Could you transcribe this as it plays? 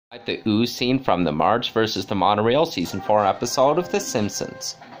Like the Ooze scene from the Marge versus the Monorail Season 4 episode of The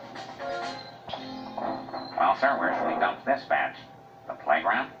Simpsons. Well, sir, where should we dump this badge? The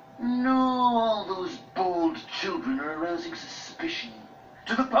playground? No, all those bold children are arousing suspicion.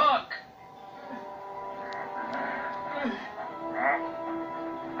 To the park!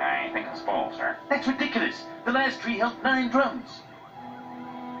 I think it's full, sir. That's ridiculous. The last tree held 9 drums.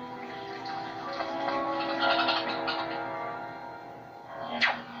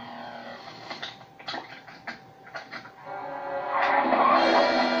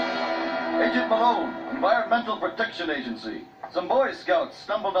 Agent Malone, Environmental Protection Agency. Some Boy Scouts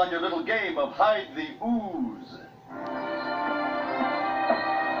stumbled on your little game of hide the ooze.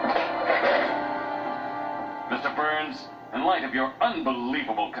 Mr. Burns, in light of your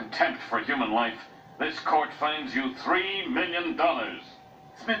unbelievable contempt for human life, this court finds you $3 million.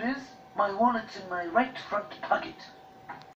 Smithers, my wallet's in my right front pocket.